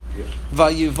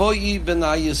Vayivoi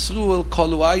b'nai Yisruel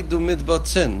kol u'aidu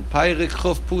mitbatzin. Peirik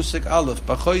Chof Pusik Aleph.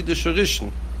 B'chodesh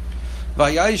Rishon.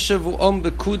 Vayishevu om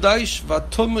b'kudaish.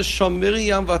 Vatume shom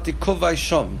Miriam vatikovai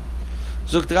shom.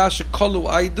 Zogt Rashi kol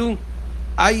u'aidu.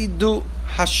 Aidu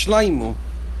hashleimu.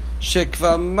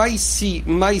 שכבר מייסי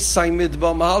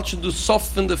מדבר, מהל שדו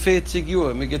סופן דה 40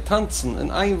 Jahre, mir getanzen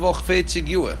in ein Woche 40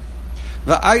 Jahre.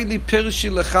 Eili Pirschi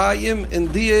Lechayim,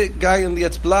 in die gehen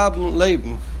jetzt bleiben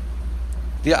leben.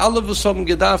 Die alle, was haben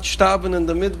gedacht, starben in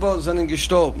der Midbar, sind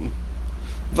gestorben.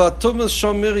 Thomas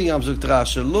schon Miriam, sagt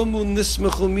Rashi, Lumu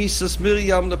nismechu mises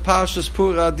Miriam le Parshas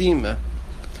Pura Adime.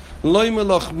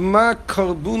 Loimeloch ma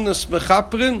karbunas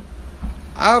mechaprin,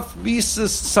 af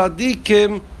bises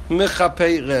tzadikim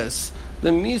mechapeires.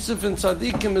 Der Miese von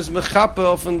Tzadikim ist mechaper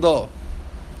auf und da.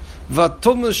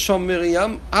 Thomas schon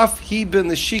Miriam, af hi ben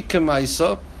Neshike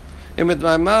Meisa, und mit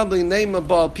meinem Madri nehmen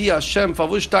bei Al-Pi Hashem,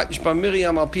 wo steht nicht bei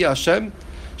Miriam Al-Pi Hashem,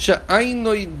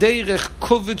 שאינוי דרך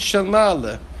כובד של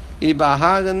מעלה,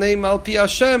 בהר נעים על פי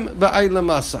השם באילה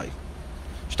מסאי.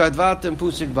 שתית ואתם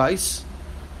פוסק בייס,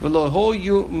 ולא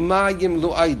היו מים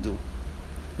לא עידו,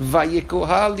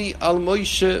 ויקוהלי על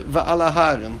מוישה ועל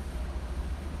ההרם.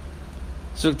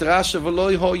 זוגת רש"י,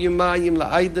 ולא היו מים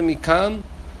לעידה מכאן,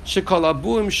 שכל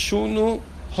הבוהם שונו,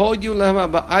 היו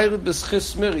להם בעיר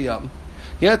בסחיס מרים.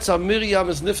 Jetzt hat Miriam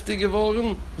ist niftig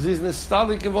geworden, sie ist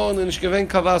nestallig geworden und ich gewinne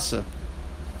kein Wasser.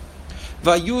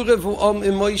 Vayurevu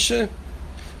im Moshe,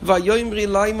 vayoimri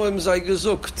laimo im sei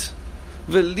gesucht,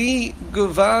 veli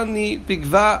guvani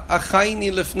bigva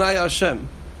achaini lefnai Hashem.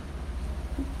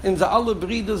 In sie alle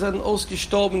Brüder sind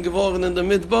ausgestorben geworden in der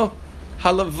Midbar,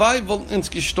 halawai wollten ins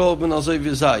gestorben, also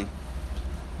wie sei.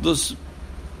 Das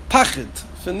Pachet,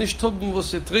 für nicht haben, was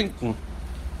sie trinken,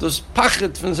 das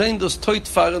Pachet, von sehen, das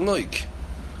Teutfahren neuk,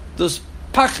 das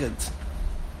Pachet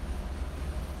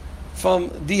from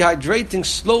dehydrating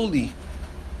slowly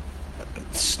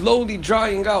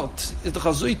drying out, ist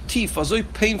doch so tief, so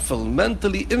painful,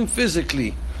 mentally and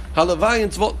physically. Halawai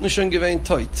ins Wort nicht schon gewähnt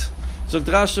heut. So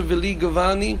drasche veli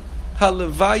gavani,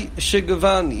 halawai she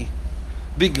gavani.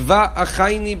 Bigva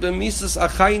achaini bemises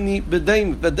achaini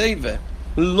bedeve.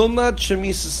 Lumad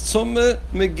shemises zumme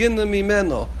meginne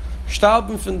mimeno.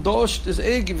 Starben von Durst ist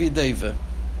wie Deve.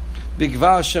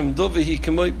 Bigva Hashem dove hi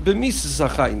kemoi bemises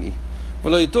achaini.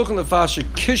 ולא יתוכן לפעה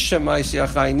שכישה מייסי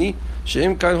החייני,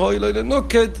 שאם כאן הוי לא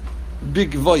לנוקד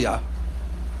בגבויה.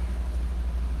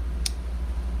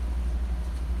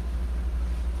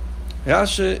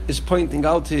 Rashi is pointing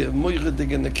out here,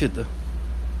 moiridig in the kidder.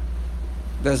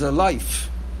 There's a life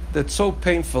that's so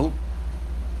painful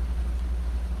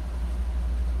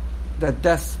that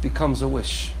death becomes a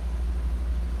wish.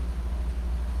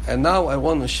 And now I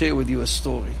want to share with you a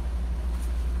story.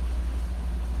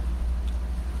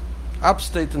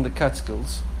 Upstate in the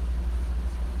Catskills,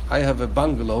 I have a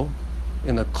bungalow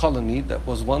in a colony that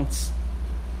was once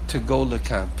Tagola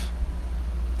Camp.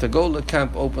 Tagola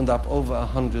Camp opened up over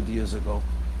 100 years ago,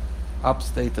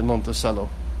 upstate in Monticello.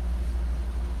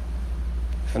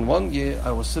 And one year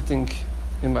I was sitting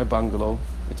in my bungalow.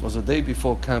 It was a day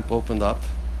before camp opened up,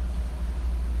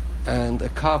 and a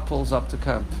car pulls up to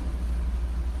camp.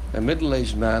 A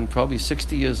middle-aged man, probably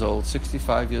 60 years old,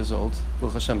 65 years old,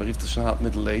 Baruch Hashem,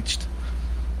 middle-aged,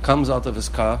 comes out of his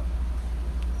car,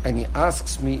 and he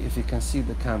asks me if he can see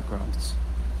the campgrounds.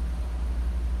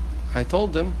 I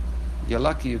told him, you're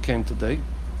lucky you came today,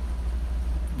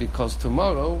 because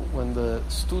tomorrow, when the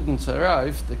students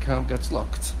arrive, the camp gets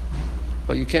locked.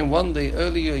 But you came one day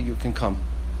earlier, you can come.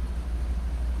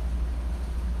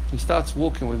 He starts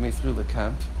walking with me through the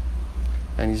camp,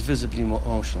 and he's visibly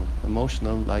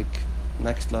emotional, like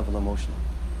next level emotional.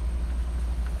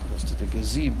 He goes to the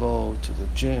gazebo, to the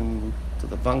gym, to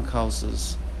the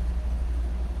bunkhouses,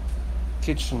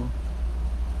 kitchen,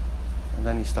 and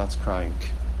then he starts crying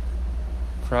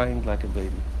like a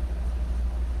baby.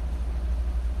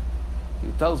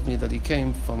 He tells me that he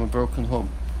came from a broken home.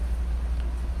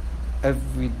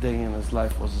 Every day in his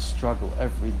life was a struggle.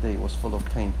 Every day was full of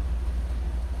pain.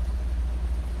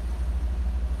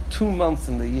 2 months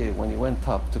in the year when he went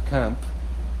up to camp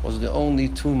was the only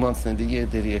 2 months in the year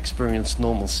that he experienced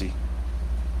normalcy.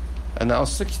 And now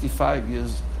 65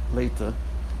 years later,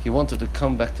 he wanted to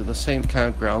come back to the same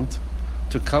campground,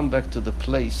 to come back to the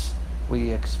place where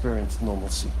he experienced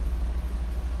normalcy.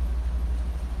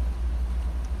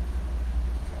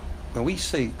 When we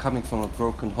say coming from a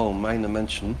broken home, meine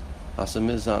Menschen, as a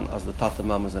mizan, as the Tata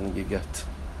Mamas and Geget.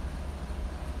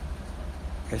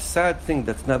 A sad thing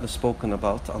that's never spoken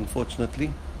about,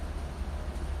 unfortunately,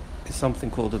 is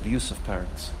something called abusive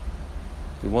parents.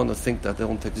 We want to think that they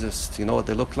don't exist. You know what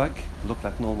they look like? They look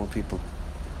like normal people.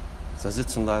 Sie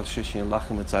sitzen da und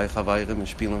lachen mit seinen Chawairen und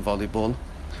spielen Volleyball.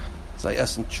 Sie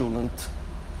essen schulend.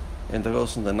 In the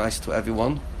roast, they're nice to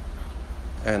everyone.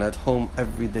 And at home,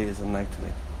 every day is a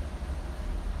nightmare.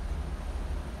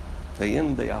 Day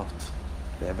in, day out.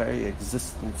 Their very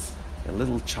existence, a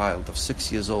little child of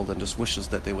 6 years old and just wishes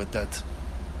that they were dead.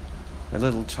 A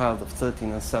little child of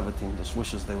 13 and 17 just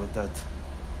wishes they were dead.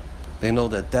 They know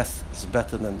that death is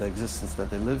better than the existence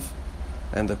that they live,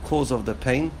 and the cause of the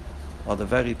pain are the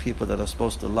very people that are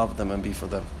supposed to love them and be for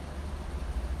them.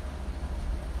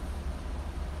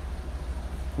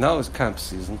 Now is camp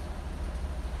season.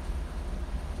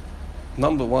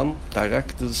 Number one,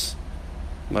 directors,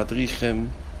 madrichim,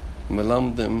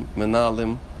 melamdim,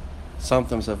 menalim,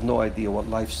 sometimes have no idea what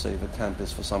lifesaver camp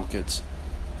is for some kids.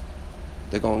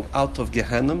 They're going out of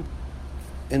Gehenna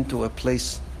into a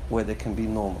place where they can be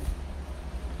normal.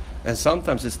 And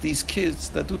sometimes it's these kids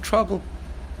that do trouble.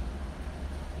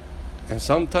 And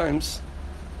sometimes,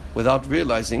 without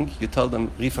realizing, you tell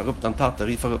them, Rifa rup tan tata,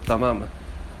 Rifa rup tan mama.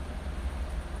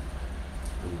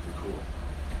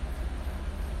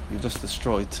 You just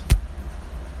destroyed.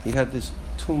 He had this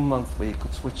 2 month where he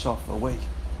could switch off away.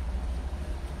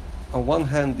 On one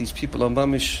hand, these people are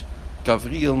mamish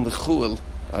Gavriel Mechuel,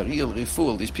 Ariel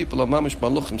Refuel. These people are mamish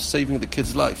maluchim, saving the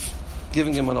kid's life,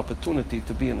 giving him an opportunity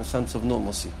to be in a sense of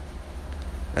normalcy.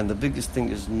 And the biggest thing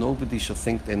is nobody should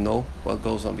think they know what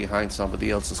goes on behind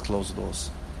somebody else's closed doors.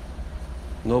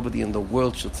 Nobody in the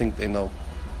world should think they know.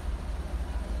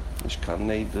 Nicht kein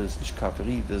neighbors, nicht kein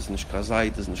Verides, nicht kein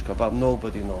Seides, nicht kein Bab.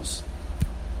 Nobody knows.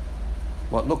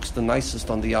 What looks the nicest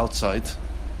on the outside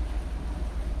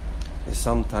is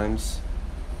sometimes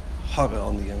horror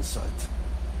on the inside.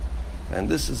 And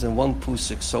this is in one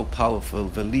pusik so powerful,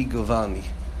 Veli Govani.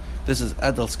 This is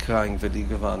adults crying, Veli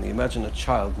Govani. Imagine a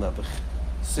child, Nebuch,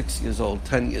 6 years old,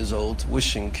 10 years old,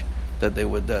 wishing that they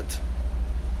were dead.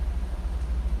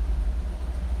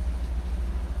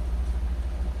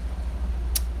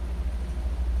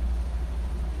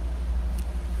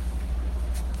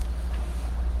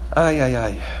 Ay, ay,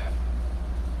 ay.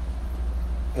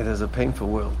 It is a painful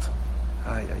world.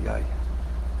 Ay, ay, ay.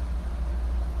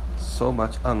 So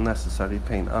much unnecessary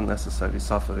pain, unnecessary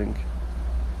suffering.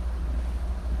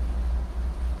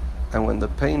 And when the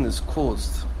pain is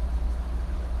caused,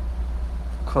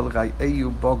 when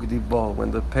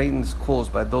the pain is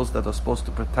caused by those that are supposed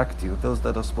to protect you, those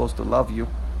that are supposed to love you,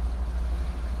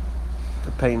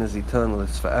 the pain is eternal,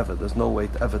 it's forever. There's no way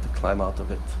ever to climb out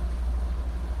of it.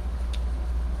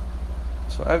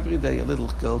 So every day a little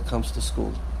girl comes to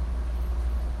school.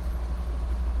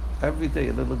 Every day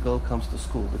a little girl comes to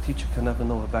school. The teacher can never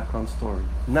know her background story.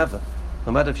 Never.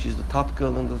 No matter if she's the top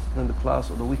girl in the class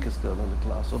or the weakest girl in the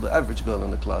class or the average girl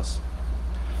in the class.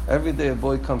 Every day a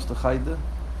boy comes to Chayde,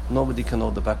 nobody can know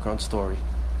the background story.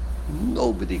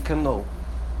 Nobody can know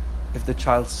if the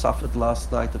child suffered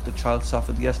last night, if the child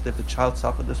suffered yesterday, if the child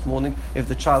suffered this morning, if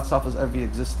the child suffers every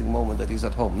existing moment that he's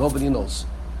at home. Nobody knows.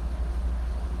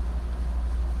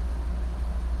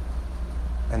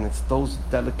 And it's those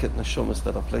delicate neshumas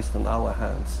that are placed in our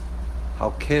hands.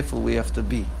 How careful we have to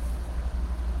be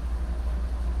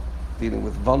dealing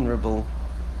with vulnerable,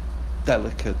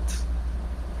 delicate,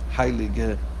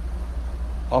 heilige,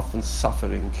 often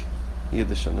suffering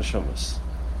Yiddish neshumas.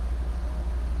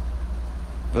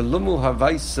 Velumu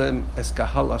havaisem es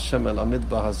kahal Hashem el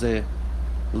amidbar hazeh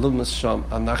lumas sham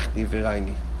anachni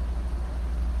v'raini.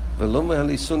 Velumu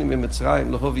helisuni mimitzrayim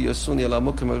lehovi yosuni el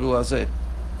amukim haru hazeh.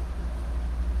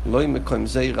 Loi mekoim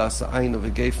zeiras ein of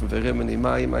gefen verimmen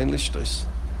imayim ein lichtos.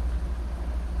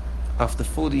 After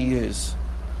 40 years,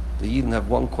 the Yidden have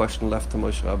one question left to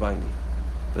Moshe Rabbeinu.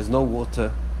 There's no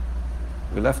water.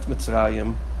 We left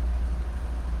Mitzrayim.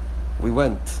 We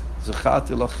went.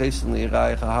 Zechati lo chesen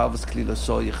li'irayich hahavas kli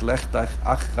l'soyich lechtach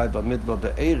achrei b'midbar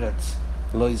be'eretz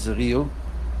lo yizeriu.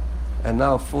 And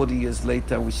now 40 years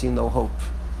later we see no hope.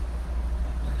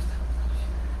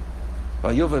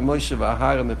 Vayuve Moshe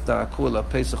v'aharim ipna akul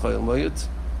ha'pesach ha'il moyet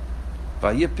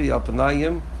vayipi al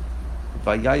p'nayim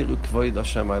vayayru kvoid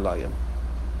Hashem alayim.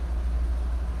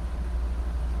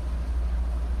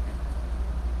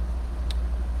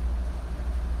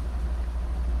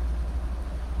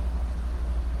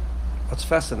 What's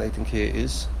fascinating here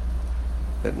is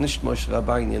that nicht Moshe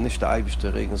Rabbeinu, nicht der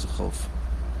Eibischte regen sich auf.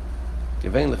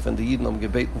 Gewöhnlich, wenn die Jiden um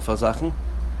gebeten für Sachen,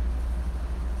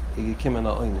 gekommen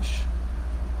einisch.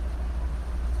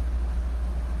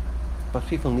 But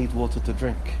people need water to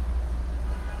drink.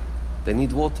 They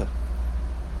need water.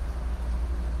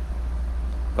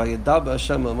 Vayedaber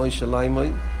Hashem el Moshe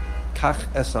laimoi, kach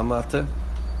es amate,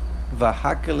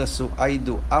 vahakel esu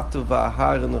aidu atu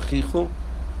vahar nochichu,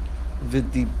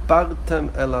 ודיברתם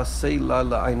אל הסלע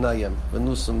לעיניים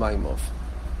ונוסו מימוב.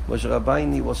 Moshe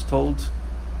Rabbeinu was told,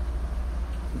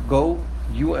 go,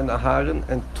 you and Aharon,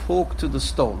 and talk to the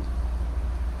stone.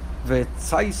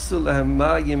 Ve'tzaisu lehem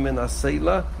mayim min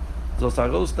הסלע, so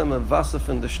herausnehmen Wasser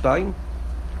von der Stein,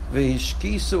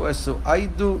 ve'ishkisu es zu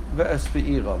Eidu ve'es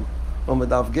be'iram. Und man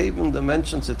darf geben den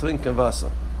Menschen zu trinken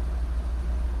Wasser.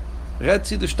 Red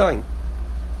sie der Stein.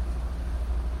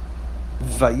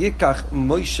 Vayikach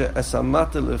Moshe es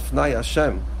amatel lefnai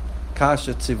Hashem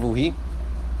kashe tzivuhi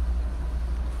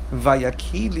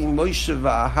vayakili Moshe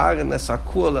va'Aharon es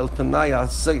hakol el penai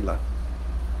ha'seila.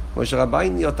 Moshe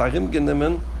Rabbeinu hat arim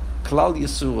genommen Klal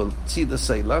Yisrael zi de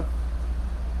Seila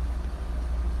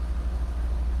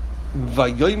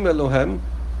vayomer lohem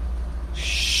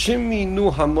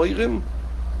shiminu hamoirim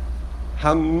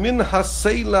hamin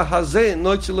haseila hazeh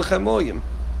noitzu lechem moyim.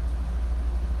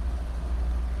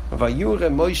 Vayure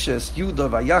Moshe es Yuda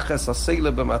vayaches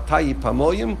haseila b'matai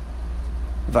pamoyim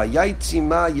vayaytzi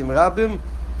mayim rabim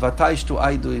vatayshtu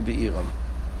aidu be'iram.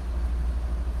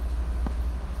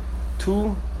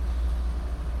 Two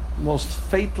most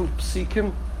fatal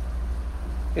psikim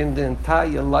in the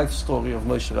entire life story of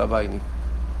Moshe Rabbeinu.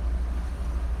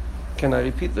 Can I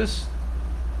repeat this?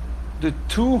 The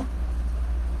two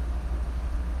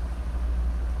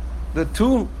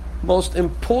most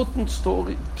important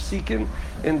story psikim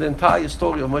in the entire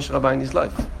story of Moshe Rabbeinu's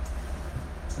life.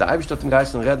 Der Eibishter hat im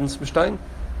Geist einen Redensbestein.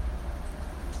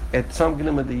 Hat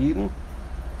zusammengenommen die Jiden.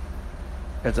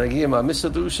 Hat gegeben eine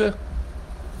Misserdusche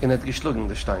und hat geschlagen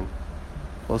den Stein.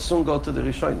 We'll soon go to the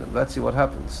Rishonim. Let's see what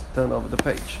happens. Turn over the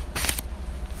page.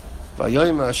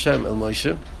 Vayomer Hashem el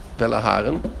Moshe vel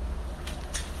Aharon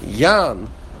Yan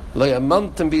lo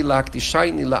yamantem bi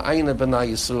laktishayni la'ayna b'nai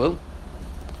Yisrael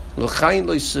lo chayin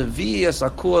lo yisevi es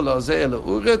akol azeh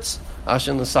le'uretz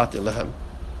asher nasati lehem.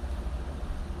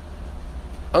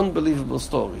 Unbelievable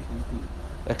story.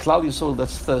 A Klal Yisrael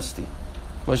that's thirsty.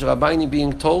 Moshe Rabbeinu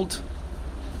being told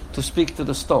to speak to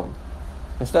the stone.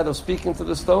 Instead of speaking to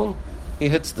the stone, he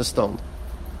hits the stone.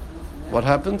 What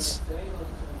happens?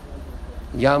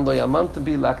 Yan lo yamantem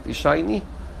bi laktishayni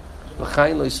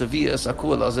L'chayin lo yisavi es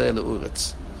akul azeh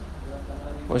le'uretz.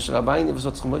 Moshe Rabbeinu was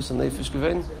hat sich Moshe Nefesh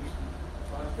gewesen.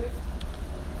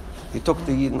 He took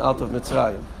the Yidden out of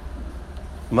Mitzrayim.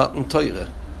 Matan Teure,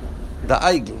 the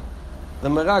Eigel, the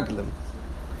Meraglim.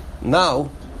 Now,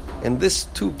 in this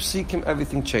two psikim,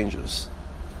 everything changes.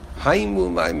 Haimu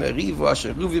mai merivu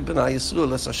asher ruvi b'nai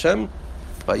Yisrael es Hashem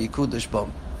vayikudesh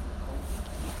bam.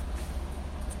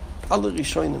 Alle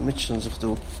Rishonim mitschen sich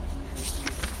du.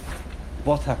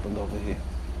 What happened over here?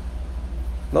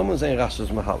 No man sein Rasha's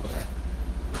Mahalach.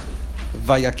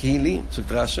 Vayakili, sagt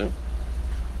Rasha,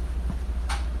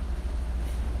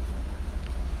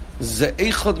 ze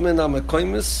echod men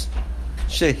ha-mekoymes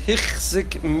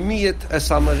shehichzik miet es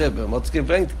ha-merebe. Man hat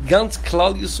gebringt ganz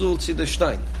Klal Yisrael zu der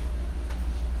Stein.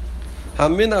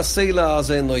 Hamin ha-seila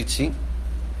hazeh noitzi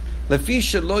lefi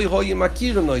sheloi hoyi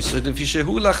makir noitzi lefi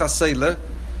shehulach ha-seila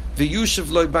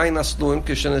v'yushev loi bain asluim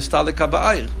kishenestalek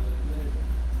ha-ba'ayr.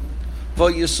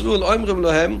 Yisrael oimrim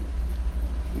lohem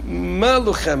ma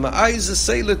lochem aize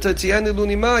seile tetiene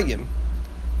luni mayim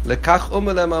lekach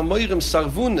omelem amoirem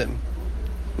sarvunim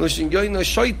lushin yoyna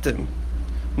shoitem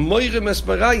moirem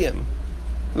esmerayim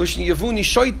lushin yevuni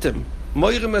shoitem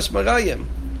moirem esmerayim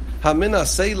hamina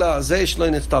seila ze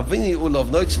shloin estavini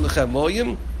ulov noitz lechem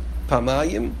moyim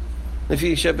pamayim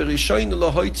lefi sheberishoin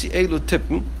lo hoitzi elu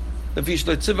tippen lefi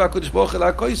shloi tziva kodesh boche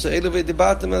la koise elu ve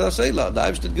debatem el seila da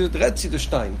ibstet gedret sie der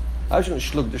Stein. Als je een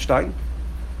sluk de stein.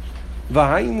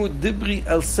 Vahaimu dibri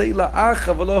el seila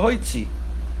acha velo hoitzi.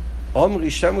 Omri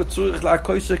shemu zurich la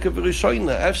koiseke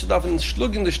v'rishoyne. Efter darf een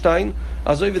sluk in de stein,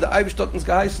 also wie der Eibestortens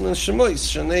geheißenen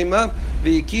Shemois. Sheneima,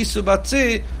 vi yikisu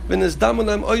batzi, wenn es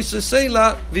damulem oise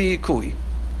seila, vi yikui.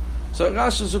 So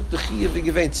Rasha sucht de Chie, wie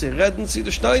gewähnt, sie redden sie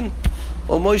de stein,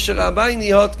 und Moshe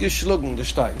Rabbeinu hat geschlugen de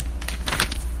stein.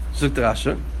 Sucht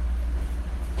Rasha.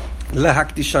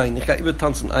 Lehak die Scheini. Ich kann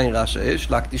übertanzen ein Rasche ist.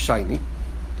 Lehak die Scheini.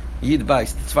 Jid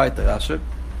weiß, die zweite Rasche.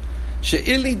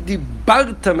 She'ili di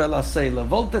bartem el ha-seila.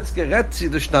 Wollt jetzt gerett sie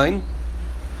der Stein.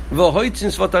 Wo heute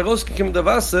ins wat rausgekommen der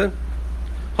Wasser.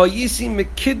 Ho yisi me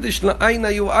kiddish la aina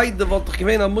yu aide. Wollt ich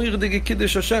gemein am moirdige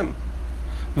kiddish Hashem.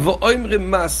 Wo oimre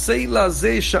ma seila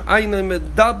ze she aina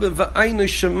medabe wa aina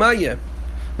shemaye.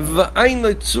 Wa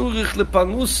aina zurich le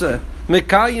panusse.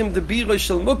 Mekayim de biro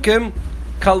shel mukem.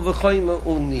 Kalvachoyme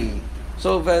uni.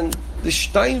 So, wenn der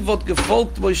Stein wird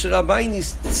gefolgt, Moshe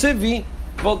Rabbeinu's Zivi,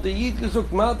 wird der Jid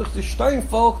gesagt, madig der Stein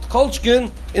folgt, Kolschken,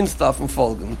 ins Tafen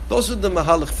folgen. Das ist der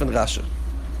Mahalach von Rasha.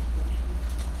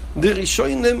 Die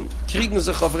Rishonim kriegen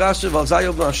sich auf Rasha, weil sie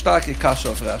haben eine starke Kasche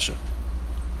auf Rasha.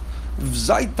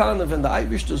 Seitane, wenn der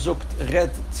Eibischte sagt,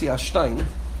 red sie a Stein,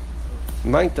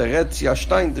 meint red sie a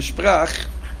Stein, der Sprach,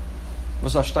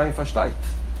 was a Stein versteht.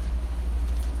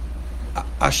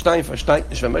 A Stein versteht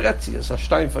nicht, wenn man redt sie es. A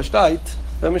Stein versteht,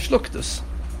 wenn man schluckt es.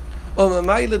 Und man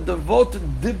meile, der Wort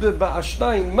Dibbe bei a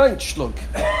Stein meint Schluck.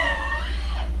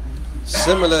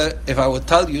 Similar, if I would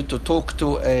tell you to talk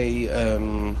to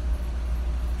a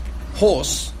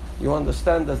horse, you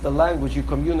understand there's the language you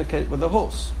communicate with a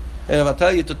horse. And if I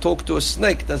tell you to talk to a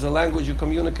snake, there's a language you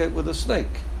communicate with a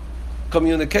snake.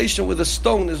 Communication with a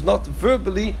stone is not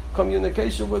verbally,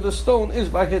 communication with a stone is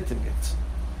by hitting it.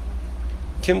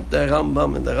 Kommt der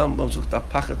Rambam, und der Rambam sucht ein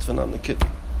Pachet von einer Kind.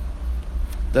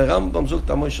 Der Rambam sucht,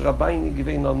 der Moshe Rabbeinu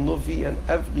gewinnt an Novi, and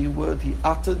every word he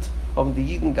uttered, haben die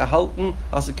Jiden gehalten,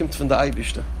 als kommt von der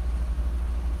Eibischte.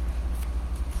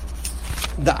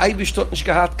 Der Eibischte hat nicht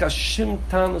gehabt, kein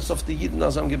Schimmtanes auf die Jiden,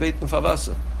 als am Gebeten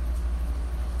verwassen.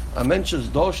 Ein Mensch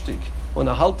ist durstig,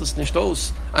 und hält es nicht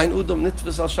aus. Ein Udom nicht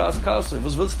was als Schaas Kasse.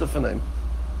 Was willst du von ihm?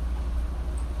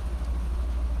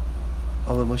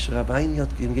 Aber Moshe Rabbeinu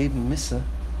hat gegeben Misse,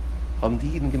 haben die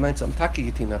Jiden gemeinsam Tage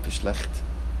getan, aber schlecht.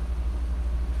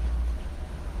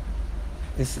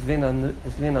 Es gewinnt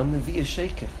an wie ein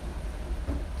Schäke.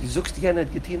 Die suchst die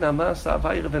nicht getan am Maße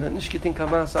Aweire, wenn nicht getan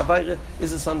am Maße Aweire,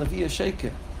 ist es an wie ein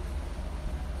Schäke.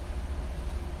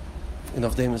 Und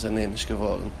auf dem ist nämlich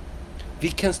geworden.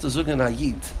 Wie kannst du sagen,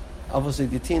 Ayid, aber sie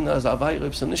getan als Aweire,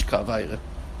 ob sie nicht keine Aweire?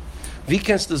 Wie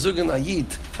kannst du sagen, Ayid,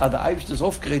 der Eibisch ist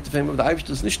aufgeregt auf ihm, aber der Eibisch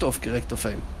ist nicht aufgeregt auf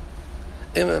ihm?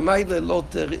 Im Meile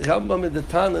laut der Rambam mit der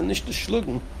Tane nicht zu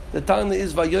schlugen. Der Tane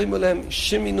ist, weil Jöimolem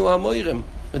Shiminu Amoirem.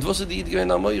 Mit was die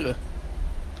Jiden Amoire?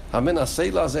 Amen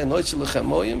Asela sei neuzelig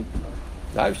Amoirem.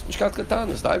 Der Eibisch nicht gerade getan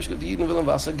ist. Der Eibisch die Jiden wollen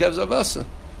Wasser, gäbe sie Wasser.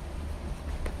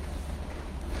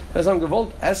 Sie haben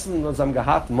gewollt essen, und sie haben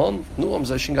gehabt Mann, nur haben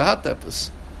sie schon gehabt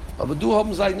etwas. Aber du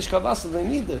haben sie nicht kein Wasser, wenn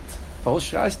nicht. Warum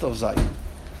schreist du auf sie?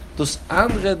 Das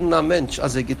Anreden am Mensch,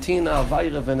 als getan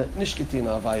Weire, wenn nicht getan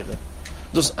Weire.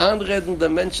 Das Anreden der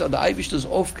Mensch, der Eibisch ist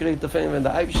aufgeregt auf ihm, wenn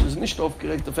der Eibisch ist nicht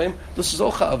aufgeregt auf ihm, das ist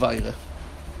auch eine Weire.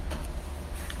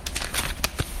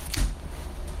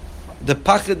 The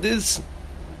Pachet is,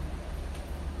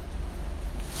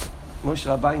 Moshe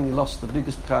Rabbeinu lost the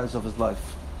biggest prize of his life.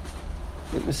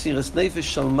 Mit Messias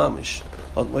Nefesh Shal Mamish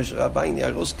hat Moshe Rabbeinu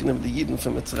herausgenommen die Jiden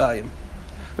von Mitzrayim.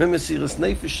 Wenn Messias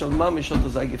Nefesh Shal Mamish hat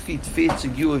sei gefiet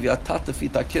 40 Jahre wie a Tate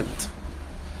fiet a Kind.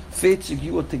 40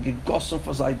 Jahre hat gegossen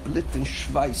vor sei Blit in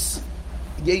Schweiß.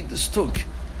 Jedes Tag.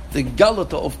 Der Gall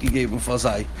hat aufgegeben vor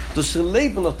sei. Das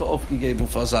Leben hat aufgegeben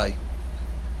vor sei.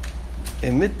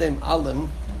 Und mit dem allem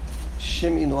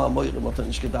Shiminu Amoirem hat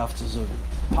nicht gedacht zu sagen.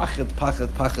 Pachet,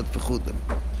 Pachet, Pachet bechudem.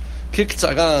 Kickt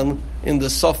heran in der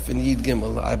Sof in Yid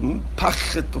Gimel. Ein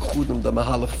Pachet bechudem der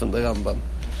Mahalach von der Rambam.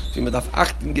 Wie man darf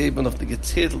achten geben auf die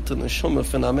gezettelten Schumme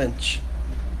von einem Mensch.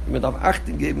 Wie man darf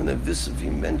achten geben und wissen, wie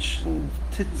Menschen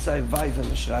tit sei wei, wenn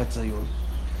man schreit sei un.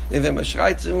 Und wenn man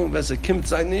schreit sei un, wenn sie kommt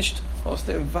sei nicht, aus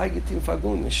dem weiget ihm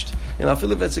vergun nicht. Und auf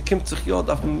viele, wenn sie kommt sich ja,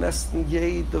 darf man messen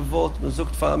jede Wort, man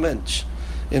sucht für einen Mensch.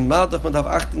 In Madach man darf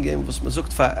achten geben, was man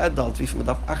sucht für ein Adult, wie viel man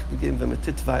darf achten geben, wenn man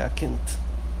tit wei ein Kind.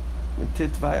 Mit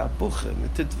tit wei ein Buche,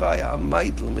 mit tit wei ein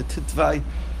Meidl, mit tit wei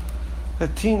a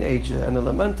teenager, an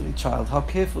elementary child. How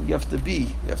careful you have to be.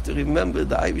 You have to remember,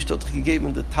 der Eibisch hat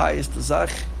gegeben, der Teil ist die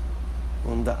Sache.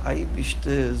 Und der Eibisch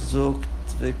sagt,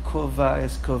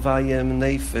 Kovayem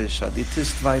Nefesh, die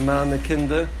tis zwei meine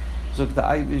Kinder, sagt der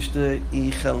Eibisch,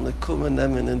 ich will ne kommen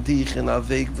nehmen in dich in einen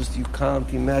Weg, was you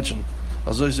can't imagine.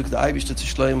 Also ich sage, der Eibisch zu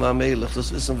schleim am Melech,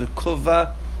 das wissen wir,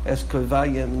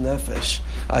 Kovayem Nefesh.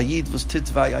 A Yid, was tit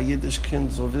zwei, a jedes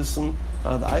Kind so wissen,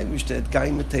 der Eibischte hat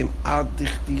gein mit dem Adich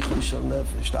Dichlicher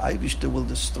Nefesh. Der Eibischte will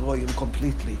destroy him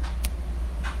completely.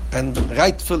 And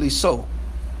rightfully so.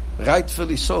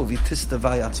 Rightfully so, wie Tiste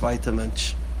war ja zweiter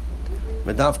Mensch.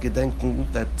 Man darf gedenken,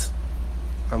 that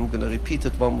I'm going to repeat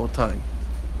it one more time.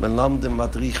 Man lamde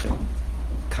Madrichen,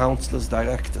 counselors,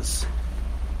 directors.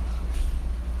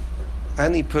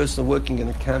 Any person working in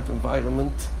a camp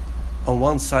environment, on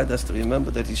one side has to remember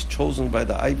that he's chosen by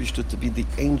the Eibishter to be the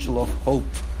angel of hope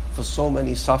for so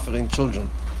many suffering children.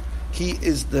 He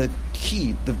is the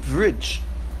key, the bridge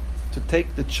to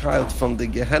take the child from the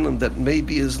Gehenna that may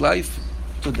be his life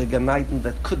to the Gan Eden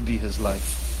that could be his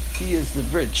life. He is the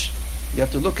bridge. You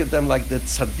have to look at them like the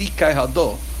Tzaddikai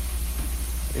Hador.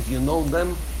 If you know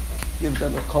them, give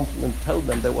them a compliment, tell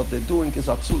them that what they're doing is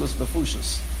Atzulas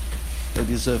Nefushes. They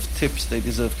deserve tips, they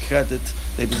deserve credit,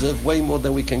 they deserve way more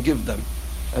than we can give them.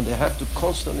 And they have to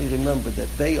constantly remember that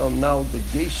they are now the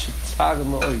Geshe Tzar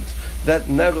Ma'od, that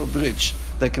narrow bridge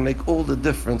that can make all the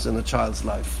difference in a child's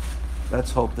life.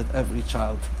 Let's hope that every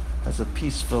child has a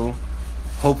peaceful,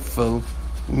 hopeful,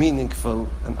 meaningful,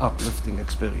 and uplifting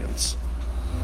experience.